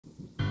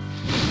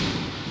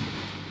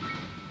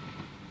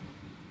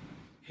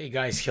Hey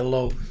guys,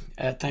 hello.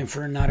 Time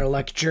for another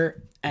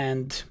lecture,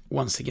 and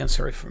once again,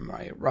 sorry for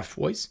my rough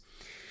voice.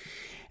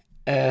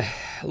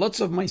 Lots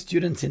of my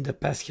students in the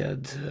past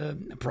had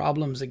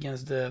problems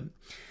against the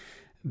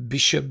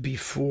bishop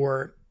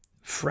b4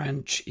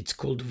 French. It's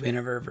called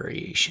Winawer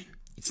variation.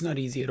 It's not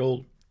easy at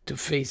all to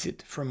face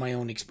it from my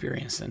own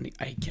experience, and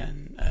I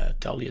can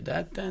tell you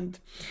that. And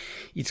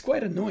it's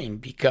quite annoying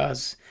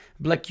because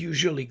black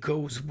usually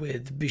goes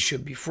with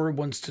bishop b4,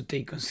 wants to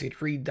take on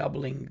c3,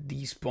 doubling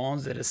these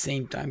pawns. At the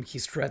same time,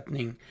 he's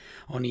threatening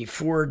on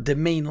e4. The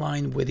main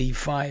line with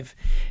e5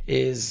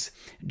 is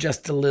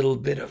just a little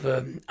bit of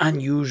an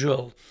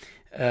unusual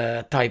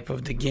type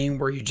of the game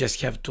where you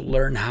just have to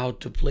learn how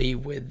to play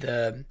with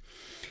a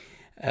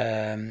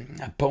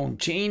pawn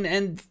chain,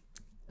 and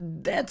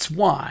that's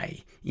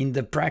why in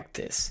the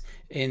practice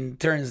it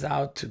turns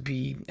out to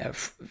be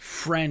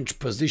French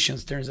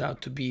positions turns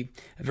out to be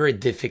very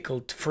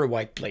difficult for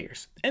white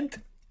players.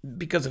 And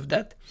because of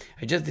that,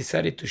 I just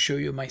decided to show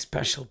you my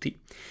specialty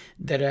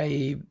that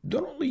I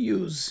don't only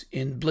use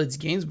in blitz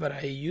games, but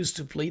I used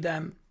to play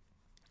them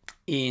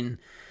in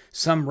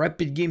some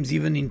rapid games,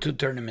 even into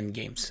tournament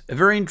games. A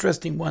very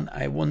interesting one.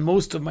 I won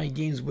most of my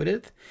games with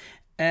it.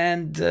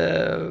 And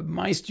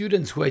my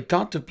students who I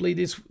taught to play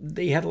this,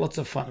 they had lots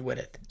of fun with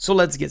it. So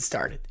let's get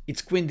started.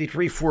 It's queen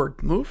d3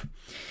 fourth move.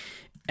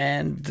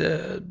 And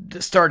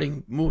the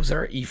starting moves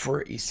are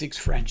e4, e6,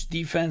 French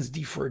defense,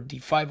 d4,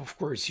 d5. Of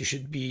course, you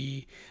should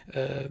be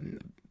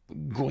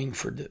going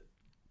for the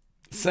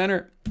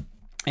center.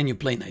 And you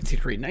play knight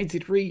c3. Knight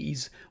c3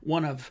 is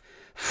one of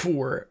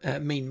four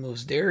main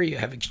moves there. You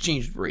have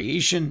exchanged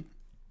variation.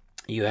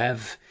 You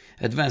have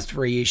advanced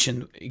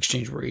variation,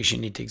 exchange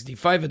variation, e takes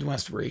d5,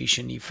 advanced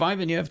variation,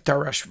 e5, and you have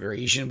Tarrasch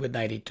variation with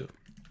knight e2.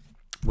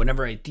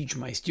 Whenever I teach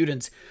my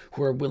students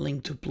who are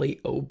willing to play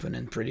open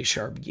and pretty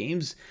sharp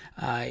games,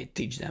 I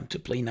teach them to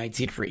play knight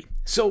c3.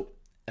 So,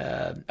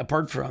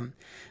 apart from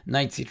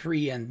knight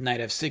c3 and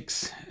knight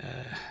f6,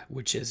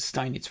 which is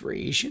Steinitz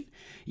variation,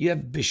 you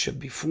have bishop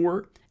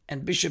b4,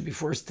 and bishop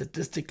b4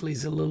 statistically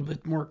is a little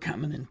bit more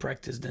common in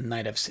practice than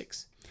knight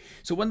f6.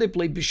 So when they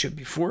play bishop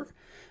b4,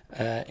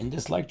 in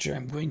this lecture,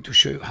 I'm going to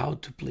show you how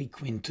to play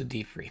queen to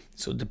d3.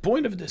 So the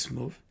point of this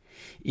move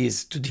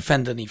is to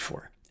defend on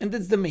e4. And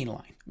that's the main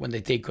line, when they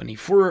take on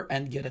e4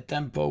 and get a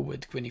tempo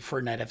with queen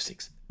e4, knight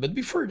f6. But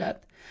before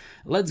that,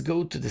 let's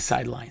go to the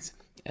sidelines.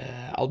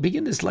 I'll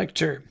begin this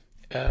lecture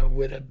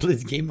with a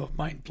blitz game of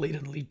mine played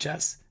on League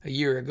Chess a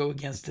year ago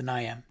against an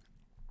IM.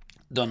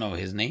 Don't know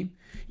his name.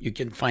 You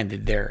can find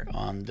it there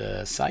on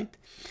the site.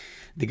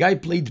 The guy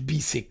played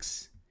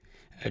b6.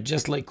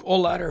 Just like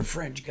all other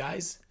French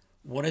guys,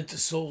 wanted to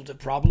solve the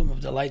problem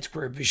of the light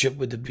square bishop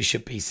with the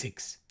bishop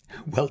a6.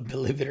 Well,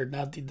 believe it or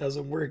not, it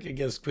doesn't work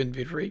against queen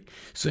b3.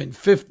 So in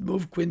fifth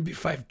move, queen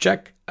b5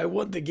 check, I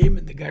won the game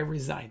and the guy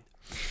resigned.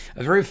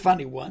 A very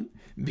funny one,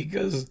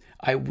 because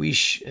I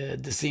wish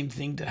the same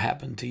thing to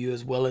happen to you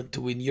as well and to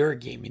win your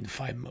game in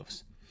 5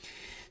 moves.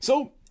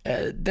 So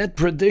that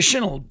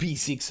traditional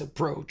b6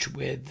 approach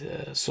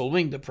with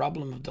solving the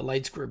problem of the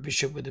light square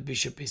bishop with the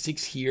bishop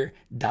a6 here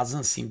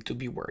doesn't seem to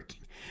be working.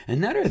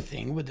 Another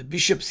thing with the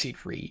bishop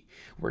c3,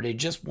 where they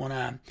just want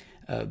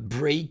to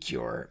break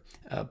your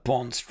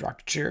pawn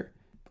structure,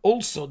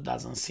 also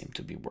doesn't seem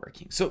to be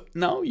working. So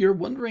now you're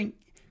wondering,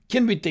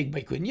 can we take by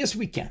queen? Yes,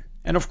 we can.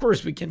 And of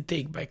course, we can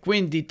take by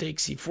queen, d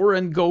takes c4,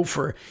 and go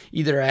for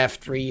either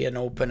f3 and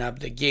open up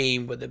the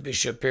game with the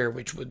bishop pair,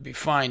 which would be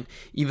fine.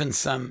 Even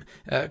some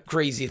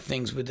crazy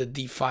things with the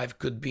d5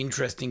 could be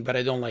interesting, but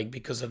I don't like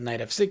because of knight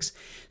f6.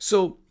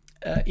 So,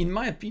 in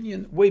my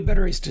opinion, way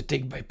better is to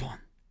take by pawn.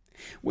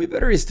 Way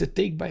better is to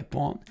take by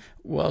pawn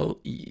while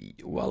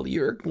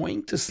you're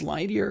going to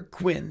slide your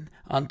queen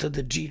onto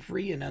the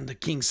g3 and on the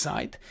king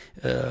side,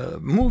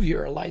 move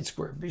your light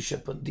square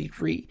bishop on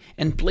d3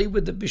 and play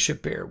with the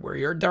bishop pair where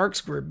your dark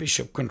square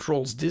bishop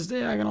controls this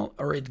diagonal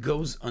or it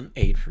goes on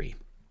a3.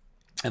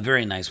 A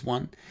very nice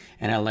one,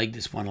 and I like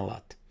this one a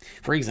lot.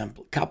 For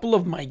example, a couple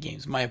of my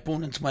games, my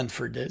opponents went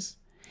for this.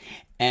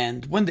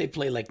 And when they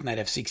play like knight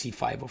f6,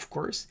 e5, of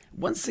course,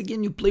 once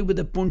again you play with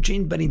a pawn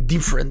chain, but in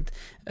different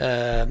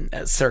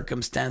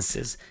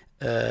circumstances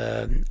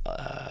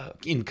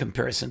in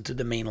comparison to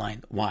the main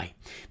line. Why?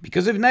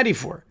 Because of knight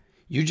e4,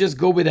 you just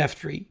go with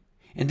f3,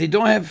 and they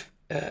don't have,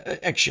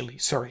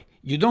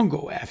 you don't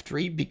go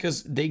f3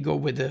 because they go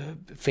with the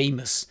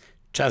famous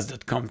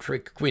chess.com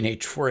trick, queen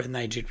h4 and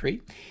knight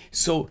g3.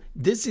 So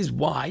this is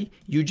why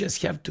you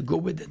just have to go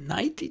with the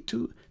knight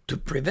e2 to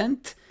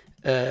prevent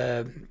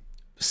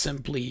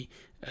simply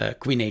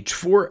queen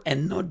h4,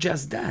 and not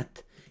just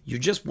that, you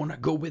just want to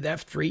go with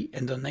f3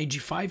 and on knight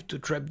g5 to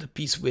trap the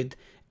piece with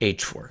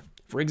h4.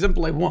 For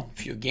example, I won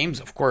a few games,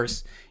 of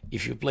course,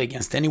 if you play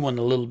against anyone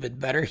a little bit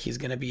better, he's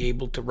going to be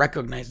able to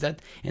recognize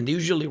that. And they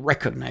usually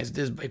recognize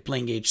this by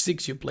playing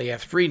h6. You play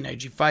f3, knight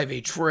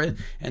g5, h4,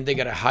 and they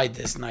got to hide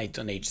this knight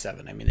on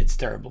h7. I mean, it's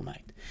terrible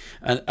knight.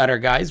 And other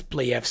guys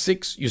play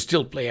f6. You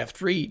still play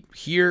f3.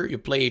 Here, you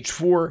play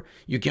h4.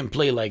 You can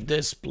play like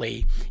this.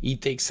 Play e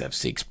takes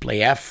f6, play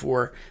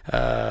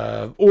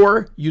f4.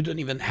 Or you don't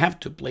even have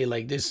to play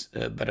like this,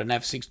 but an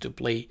f6 to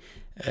play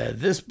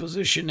this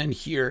position, and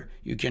here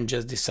you can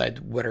just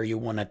decide whether you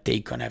want to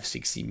take on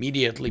f6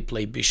 immediately,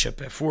 play bishop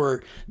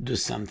f4, do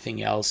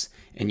something else,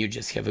 and you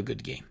just have a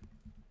good game.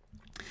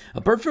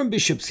 Apart from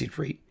bishop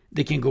c3,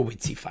 they can go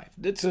with c5.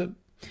 That's a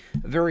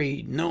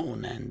very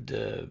known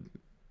and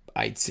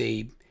I'd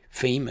say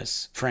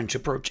famous French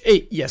approach.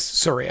 Hey, yes,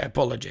 sorry, I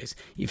apologize.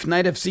 If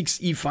knight f6,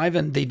 e5,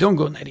 and they don't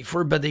go knight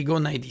e4, but they go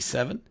knight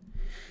e7,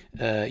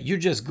 you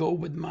just go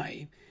with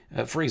my,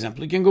 for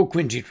example, you can go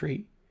queen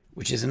g3,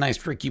 which is a nice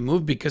tricky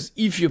move, because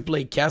if you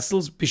play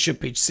castles,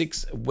 bishop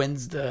h6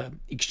 wins the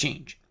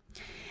exchange.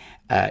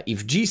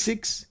 If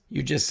g6,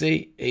 you just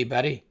say, hey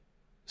buddy,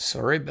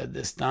 sorry, but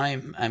this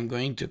time I'm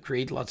going to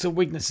create lots of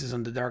weaknesses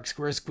on the dark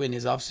squares. Queen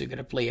is off, so you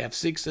gotta play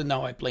f6, and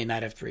now I play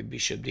knight f3,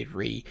 bishop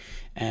d3,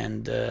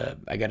 and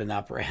I got an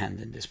upper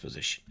hand in this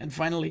position. And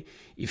finally,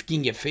 if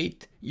king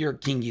f8, your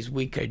king is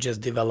weak, I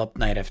just develop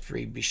knight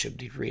f3, bishop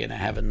d3, and I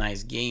have a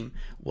nice game.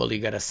 Well, you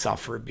gotta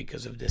suffer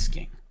because of this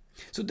king.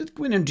 So that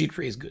queen on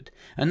g3 is good.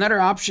 Another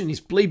option is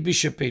play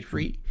bishop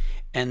a3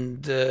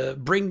 and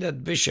bring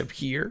that bishop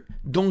here.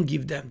 Don't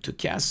give them to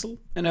castle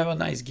and have a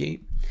nice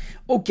game.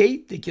 Okay,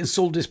 they can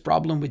solve this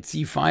problem with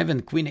c5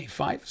 and queen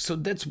a5. So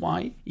that's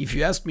why, if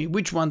you ask me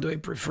which one do I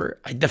prefer,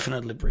 I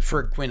definitely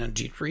prefer queen on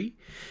g3,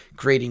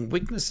 creating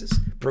weaknesses,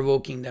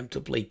 provoking them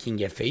to play king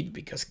f8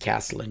 because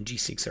castle and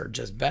g6 are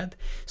just bad.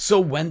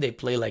 So when they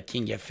play like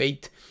king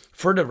f8,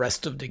 for the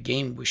rest of the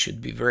game, we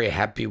should be very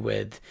happy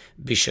with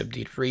bishop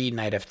d3,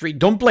 knight f3.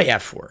 Don't play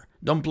f4.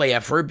 Don't play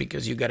f4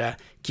 because you gotta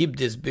keep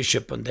this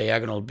bishop on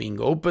diagonal being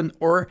open,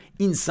 or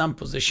in some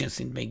positions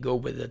it may go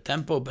with the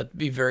tempo, but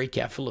be very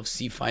careful of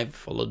c5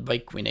 followed by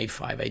queen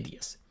a5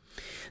 ideas.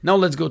 Now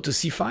let's go to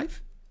c5.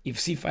 If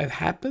c5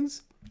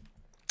 happens,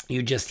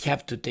 you just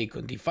have to take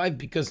on d5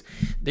 because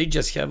they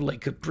just have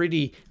like a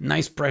pretty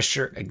nice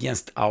pressure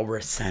against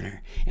our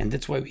center. And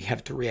that's why we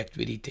have to react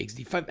with e takes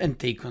d5 and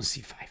take on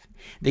c5.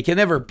 They can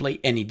never play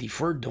any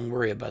d4, don't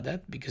worry about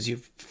that, because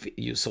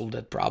you solved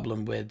that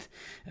problem with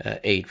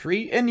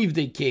a3. And if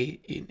they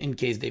in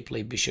case they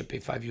play bishop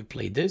a5, you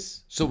play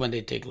this. So when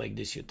they take like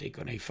this, you take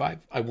on a5.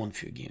 I won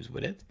few games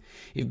with it.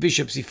 If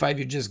bishop c5,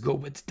 you just go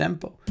with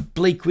tempo.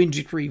 Play queen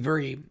g3,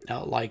 very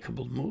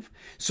likable move.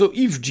 So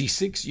if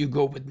g6, you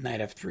go with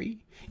knight f3.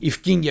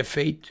 If king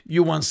f8,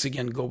 you once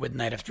again go with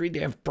knight f3. They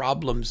have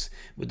problems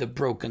with the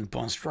broken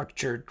pawn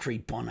structure,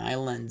 3-pawn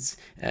islands,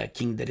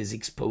 king that is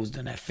exposed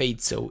on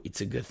f8, so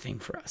it's a good thing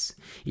for us.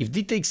 If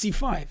d takes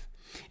c5,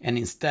 and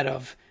instead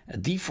of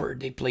d4,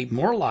 they play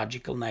more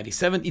logical knight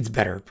e7, it's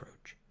better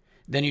approach.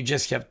 Then you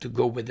just have to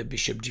go with the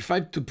bishop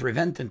g5 to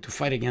prevent and to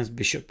fight against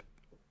bishop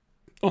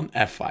on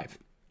f5.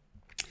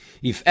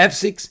 If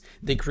f6,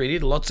 they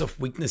created lots of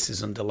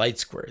weaknesses on the light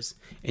squares,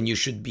 and you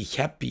should be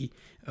happy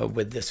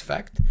with this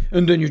fact.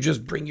 And then you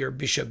just bring your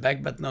bishop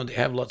back, but now they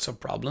have lots of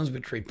problems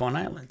with 3-pawn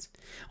islands.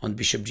 On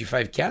bishop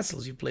g5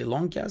 castles, you play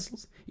long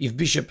castles. If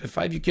bishop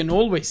f5, you can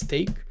always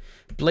take,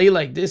 play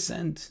like this,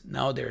 and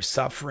now they're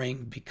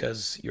suffering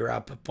because you're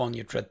up a pawn,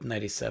 you threaten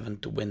knight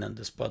e7 to win on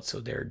the spot, so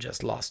they're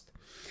just lost.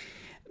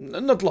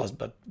 Not lost,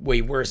 but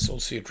way worse.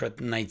 Also, you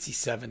threaten knight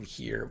c7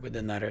 here with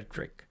another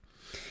trick.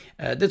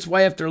 That's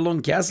why after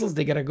long castles,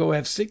 they gotta go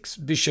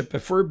f6, bishop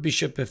f4,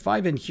 bishop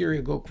f5, and here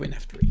you go queen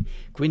f3.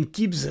 Queen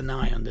keeps an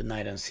eye on the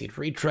knight on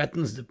c3,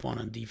 threatens the pawn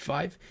on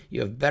d5.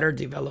 You have better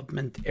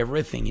development.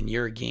 Everything in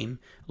your game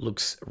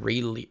looks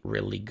really,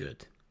 really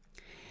good.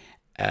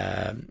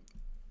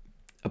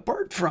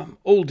 Apart from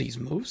all these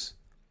moves,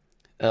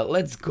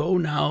 let's go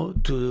now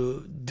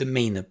to the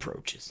main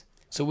approaches.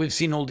 So we've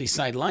seen all these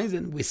sidelines,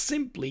 and we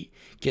simply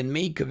can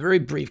make a very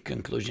brief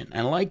conclusion.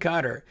 And like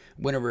other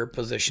Winawer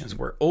positions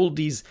where all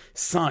these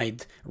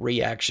side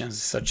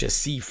reactions such as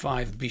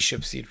c5,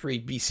 bishop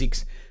c3,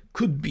 b6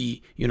 could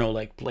be, you know,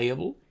 like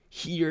playable,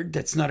 here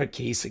that's not a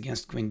case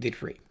against queen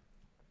d3.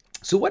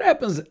 So what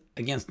happens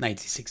against knight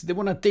c6? They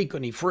want to take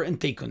on e4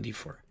 and take on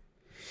d4.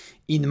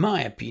 In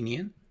my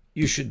opinion,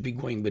 you should be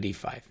going with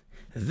e5.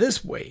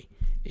 This way,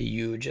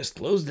 you just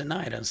close the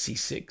knight on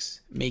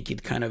c6, make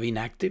it kind of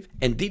inactive,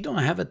 and they don't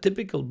have a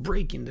typical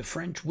break in the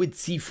French with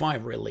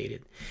c5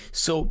 related.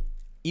 So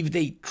if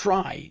they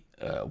try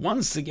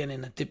once again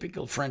in a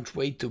typical French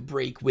way to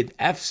break with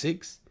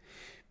f6,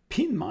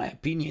 in my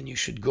opinion, you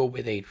should go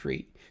with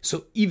a3.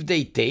 So if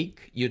they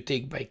take, you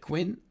take by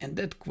queen, and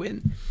that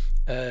queen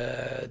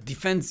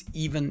defends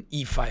even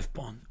e5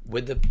 pawn.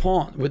 With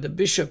the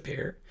bishop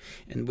here,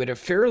 and with a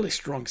fairly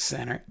strong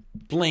center,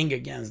 playing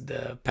against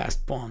the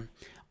passed pawn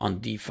on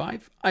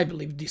d5, I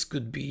believe this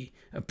could be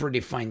a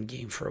pretty fine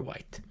game for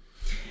white.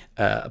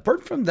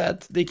 Apart from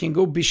that, they can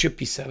go bishop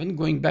e7,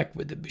 going back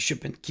with the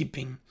bishop and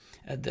keeping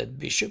that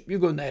bishop, you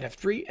go knight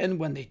f3, and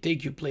when they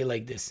take, you play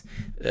like this.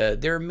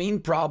 Their main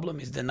problem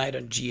is the knight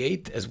on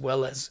g8, as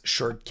well as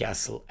short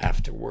castle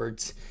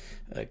afterwards.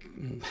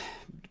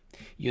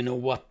 You know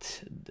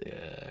what?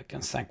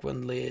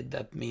 Consequently,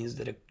 that means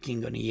that a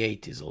king on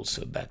e8 is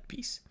also a bad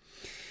piece.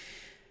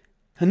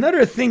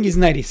 Another thing is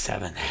knight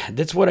e7.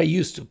 That's what I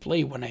used to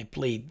play when I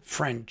played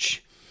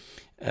French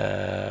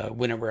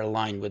Winawer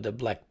line with the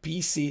black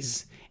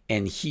pieces.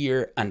 And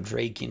here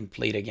Andreikin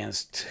played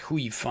against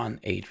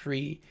Huifan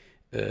a3.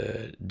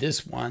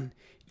 This one,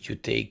 you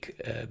take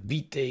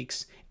b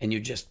takes and you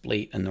just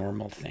play a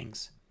normal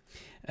things.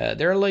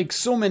 There are like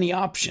so many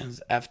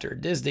options after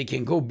this. They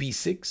can go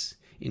b6,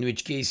 in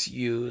which case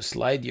you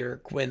slide your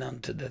queen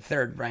onto the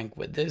third rank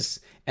with this,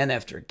 and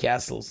after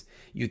castles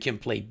you can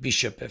play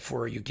bishop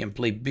f4, you can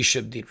play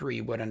bishop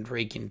d3, what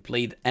Andreikin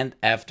played, and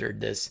after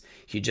this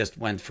he just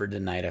went for the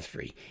knight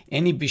f3.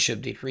 Any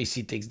bishop d3,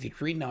 c takes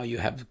d3, now you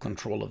have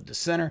control of the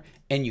center,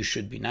 and you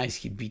should be nice.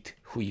 He beat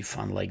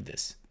Huifan like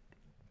this.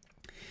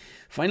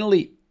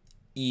 Finally,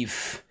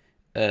 if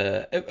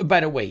by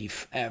the way,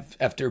 if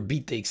after b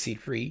takes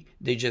c3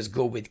 they just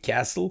go with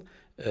castle,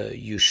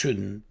 you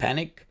shouldn't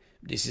panic.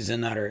 This is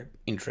another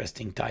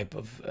interesting type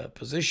of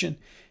position.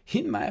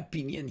 In my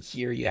opinion,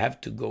 here you have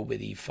to go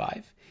with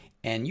e5.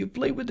 And you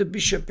play with the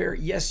bishop pair.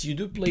 Yes, you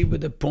do play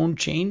with the pawn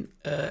chain,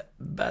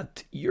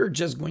 but you're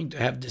just going to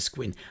have this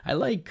queen. I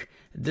like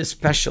this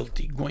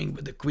specialty, going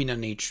with the queen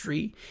on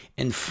h3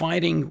 and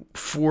fighting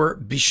for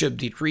bishop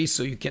d3,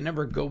 so you can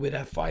never go with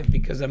f5,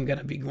 because I'm going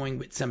to be going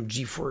with some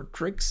g4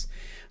 tricks.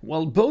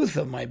 Well, both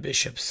of my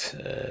bishops,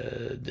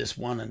 this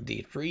one on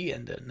d3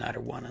 and another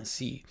one on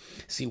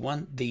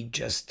c1, they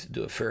just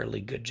do a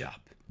fairly good job.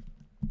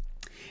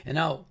 And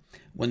now,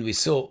 when we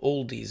saw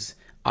all these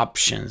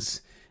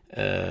options,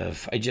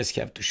 I just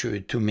have to show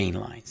you two main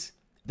lines.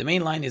 The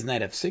main line is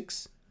knight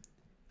f6.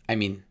 I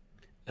mean,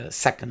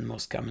 second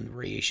most common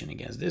variation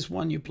against this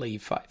one, you play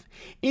e5.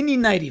 Any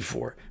knight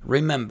e4,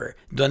 remember,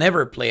 don't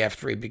ever play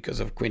f3 because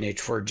of queen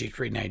h4,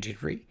 g3, knight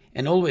g3,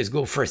 and always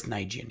go first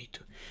knight g on e2.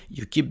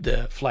 You keep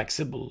the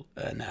flexible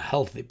and a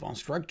healthy pawn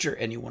structure,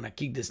 and you want to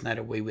kick this knight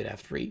away with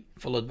f3,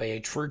 followed by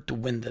h4 to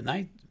win the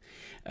knight.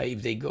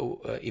 If it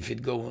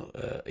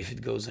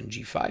goes on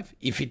g5,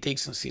 if it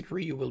takes on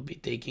c3, you will be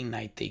taking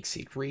knight takes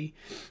c3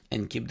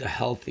 and keep the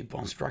healthy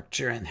pawn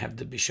structure and have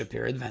the bishop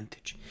pair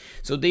advantage.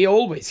 So they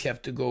always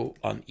have to go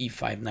on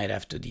e5, knight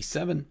f to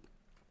d7.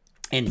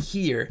 And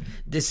here,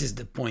 this is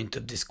the point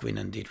of this queen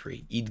on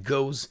d3. It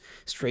goes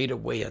straight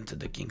away onto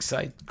the king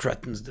side,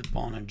 threatens the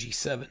pawn on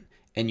g7,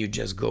 and you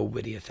just go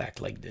with the attack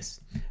like this.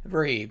 A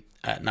very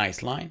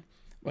nice line,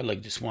 well,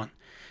 like this one.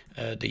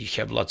 They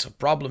have lots of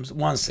problems.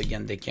 Once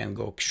again, they can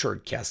go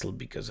short castle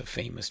because of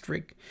famous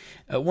trick.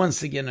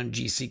 Once again, on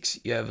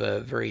g6, you have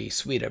a very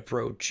sweet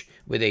approach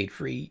with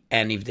a3.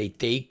 And if they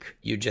take,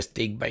 you just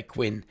take by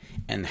queen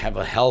and have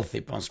a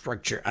healthy pawn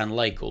structure.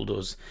 Unlike all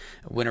those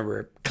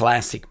Winawer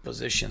classic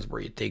positions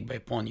where you take by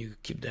pawn, you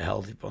keep the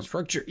healthy pawn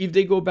structure. If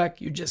they go back,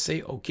 you just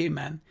say, okay,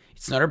 man,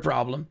 it's not a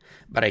problem,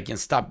 but I can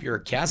stop your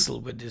castle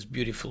with this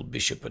beautiful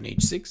bishop on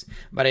h6.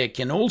 But I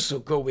can also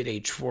go with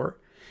h4.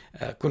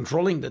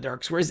 Controlling the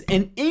dark squares,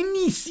 and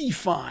any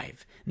c5.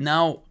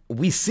 Now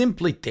we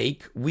simply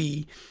take,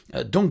 we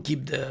don't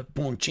keep the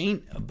pawn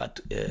chain, but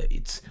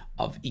it's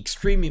of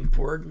extreme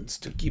importance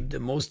to keep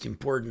the most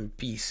important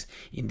piece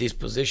in these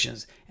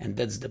positions, and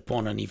that's the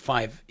pawn on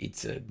e5.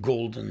 It's a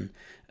golden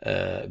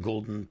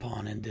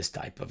pawn in this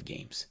type of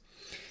games.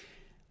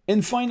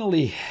 And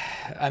finally,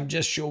 I'm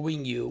just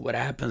showing you what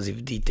happens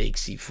if d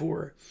takes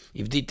c4.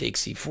 If d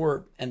takes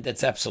c4, and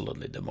that's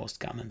absolutely the most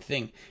common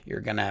thing,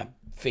 you're gonna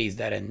face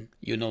that, and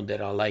you know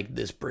that I like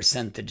these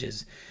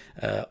percentages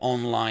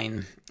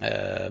online.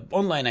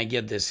 Online, I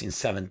get this in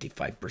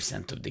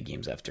 75% of the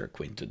games after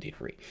queen to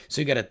d3. So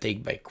you gotta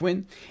take by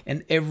queen,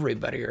 and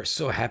everybody are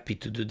so happy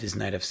to do this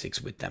knight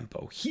f6 with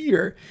tempo.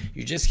 Here,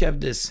 you just have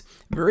this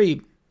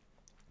very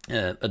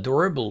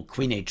adorable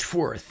queen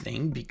h4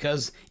 thing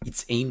because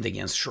it's aimed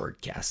against short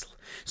castle.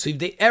 So if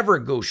they ever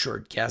go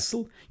short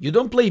castle, you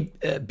don't play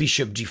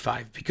bishop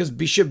g5, because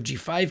bishop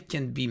g5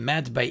 can be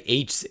met by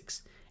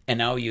h6. And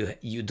now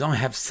you don't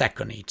have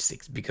second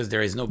h6 because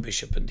there is no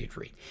bishop on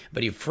d3.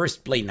 But you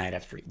first play knight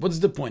f3. What's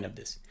the point of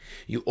this?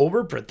 You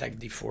overprotect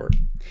d4.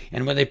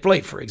 And when they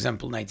play, for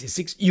example, knight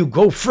c6, you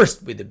go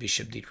first with the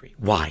bishop d3.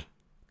 Why?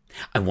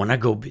 I want to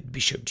go with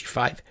bishop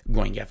g5,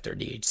 going after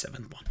the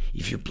h7 pawn.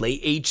 If you play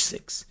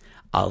h6,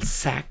 I'll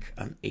sack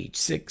on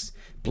h6,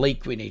 play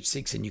queen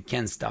h6, and you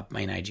can't stop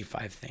my knight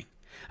g5 thing.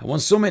 I won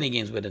so many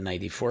games with a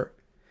knight d4,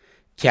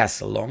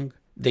 castle long,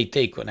 they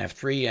take on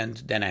f3, and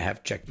then I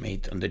have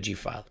checkmate on the g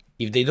file.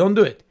 If they don't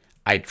do it,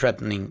 I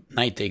threatening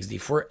knight takes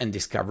d4 and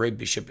discover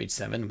bishop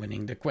h7,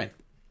 winning the queen.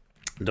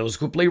 Those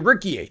who play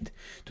rook e8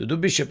 to do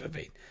bishop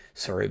f8,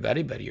 sorry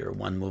buddy, but you're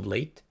one move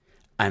late.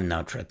 I'm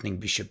now threatening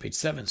bishop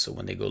h7, so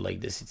when they go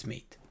like this, it's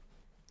mate.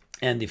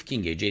 And if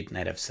king h8,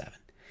 knight f7.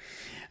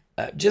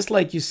 Just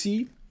like you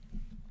see,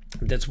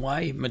 that's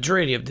why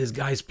majority of these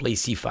guys play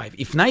c5.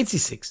 If knight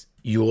c6,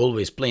 you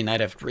always play knight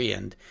f3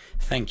 and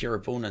thank your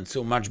opponent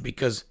so much,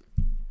 because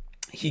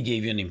he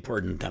gave you an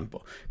important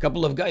tempo. A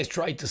couple of guys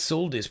tried to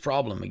solve this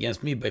problem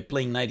against me by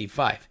playing knight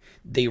e5.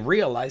 They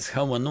realized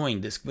how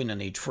annoying this queen on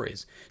h4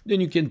 is.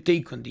 Then you can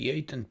take on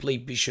d8 and play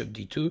bishop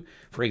d2.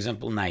 For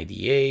example, knight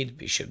e8,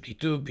 bishop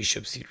d2,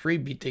 bishop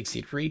c3, b takes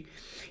c3.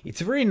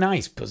 It's a very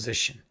nice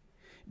position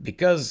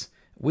because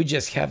we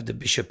just have the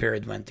bishop pair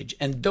advantage.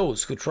 And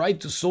those who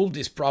tried to solve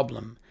this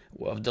problem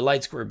of the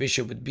light square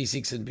bishop with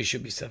b6 and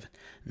bishop b7,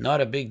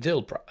 not a big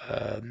deal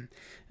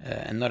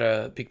and not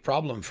a big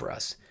problem for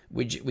us.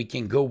 We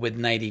can go with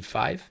knight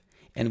e5,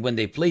 and when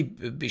they play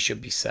bishop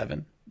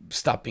b7,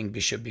 stopping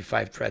bishop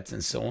b5 threats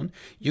and so on,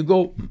 you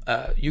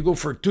go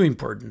for two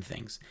important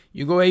things.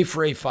 You go a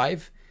for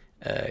a5,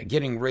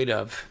 getting rid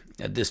of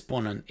this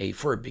pawn on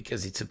a4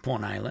 because it's a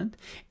pawn island,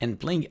 and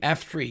playing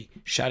f3,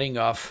 shutting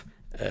off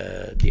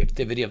the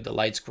activity of the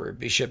light square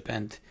bishop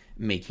and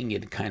making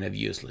it kind of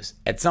useless.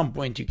 At some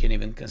point, you can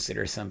even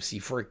consider some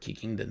c4,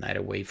 kicking the knight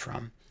away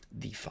from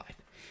d5.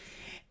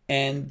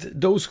 And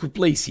those who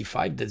play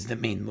c5, that's the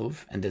main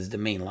move, and that's the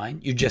main line.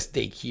 You just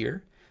take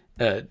here.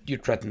 You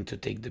threaten to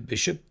take the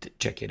bishop.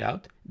 Check it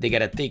out. They got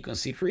to take on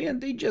c3,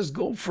 and they just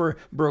go for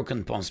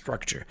broken pawn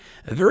structure.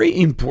 A very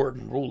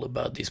important rule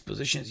about these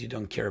positions: you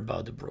don't care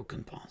about the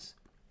broken pawns.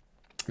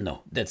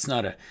 No, that's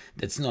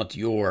not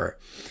your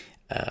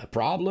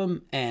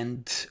problem,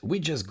 and we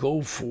just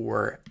go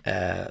for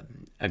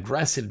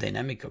aggressive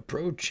dynamic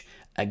approach.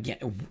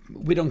 Again,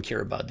 we don't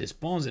care about these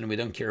pawns, and we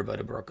don't care about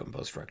a broken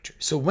pawn structure.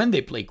 So when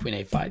they play queen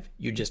a5,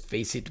 you just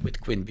face it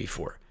with queen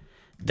b4.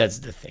 That's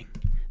the thing.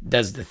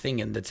 That's the thing,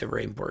 and that's a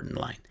very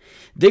important line.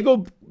 They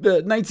go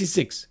knight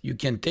c6. You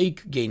can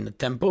take, gain the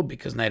tempo,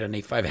 because knight on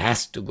a5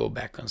 has to go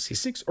back on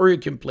c6, or you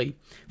can play,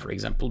 for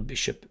example,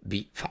 bishop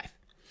b5.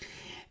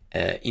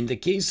 In the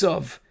case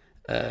of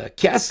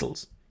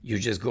castles, you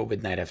just go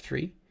with knight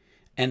f3.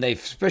 And I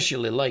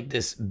especially like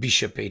this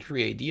bishop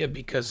a3 idea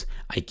because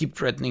I keep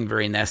threatening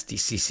very nasty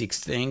c6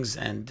 things,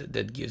 and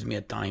that gives me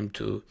a time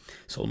to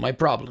solve my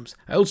problems.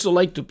 I also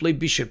like to play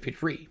bishop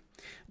e3,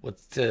 what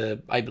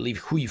I believe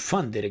Hui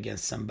Fan did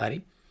against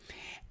somebody.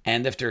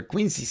 And after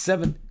queen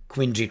c7,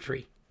 queen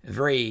g3. A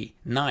very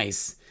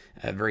nice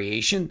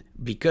variation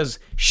because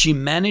she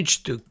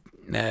managed to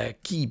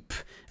keep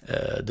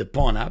the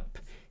pawn up.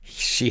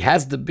 She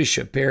has the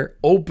bishop pair,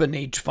 open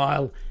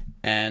h-file,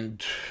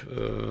 and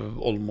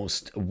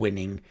almost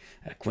winning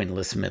a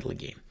queenless middle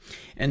game.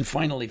 And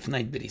finally, if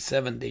knight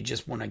b7, they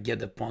just want to get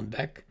the pawn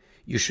back.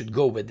 You should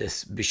go with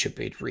this bishop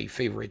a3,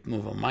 favorite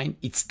move of mine.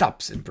 It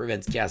stops and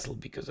prevents castle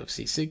because of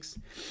c6.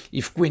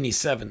 If queen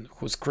e7,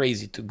 who's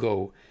crazy to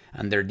go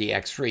under the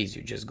x-rays,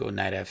 you just go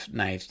knight f,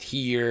 knight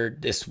here,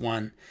 this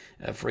one.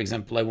 For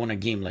example, I won a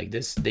game like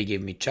this. They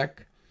gave me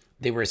check.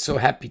 They were so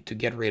happy to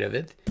get rid of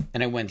it,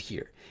 and I went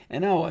here.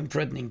 And now I'm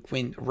threatening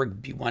queen,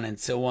 rook b1, and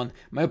so on.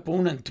 My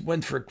opponent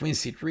went for queen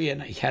c3,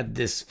 and I had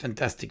this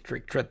fantastic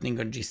trick, threatening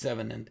on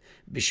g7 and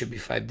bishop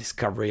b5,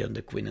 discovery on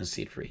the queen on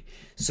c3.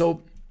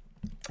 So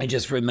I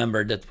just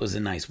remember that was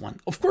a nice one.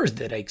 Of course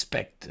that I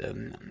expect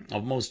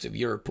of most of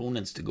your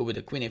opponents to go with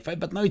a queen a5,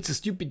 but now it's a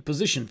stupid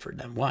position for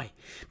them. Why?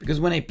 Because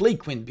when I play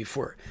queen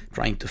b4,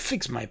 trying to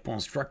fix my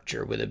pawn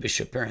structure with a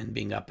bishop pair and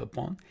being up a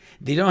pawn,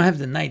 they don't have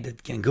the knight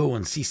that can go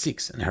on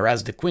c6 and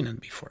harass the queen on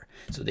b4.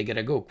 So they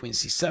gotta go queen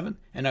c7,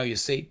 and now you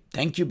say,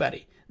 thank you,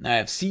 buddy. Now I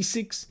have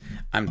c6,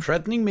 I'm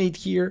threatening mate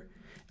here,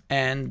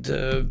 and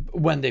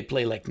when they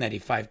play like knight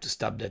e5 to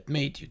stop that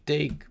mate, you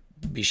take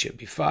bishop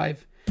b5,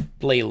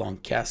 play long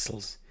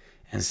castles,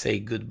 and say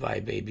goodbye,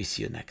 baby.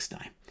 See you next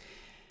time.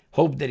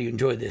 Hope that you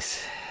enjoyed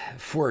this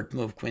fourth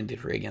move, queen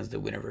d3 against the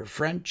Winawer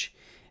French.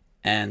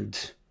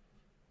 And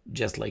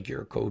just like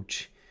your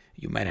coach,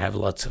 you might have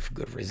lots of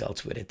good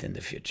results with it in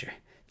the future.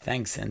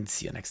 Thanks, and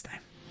see you next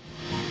time.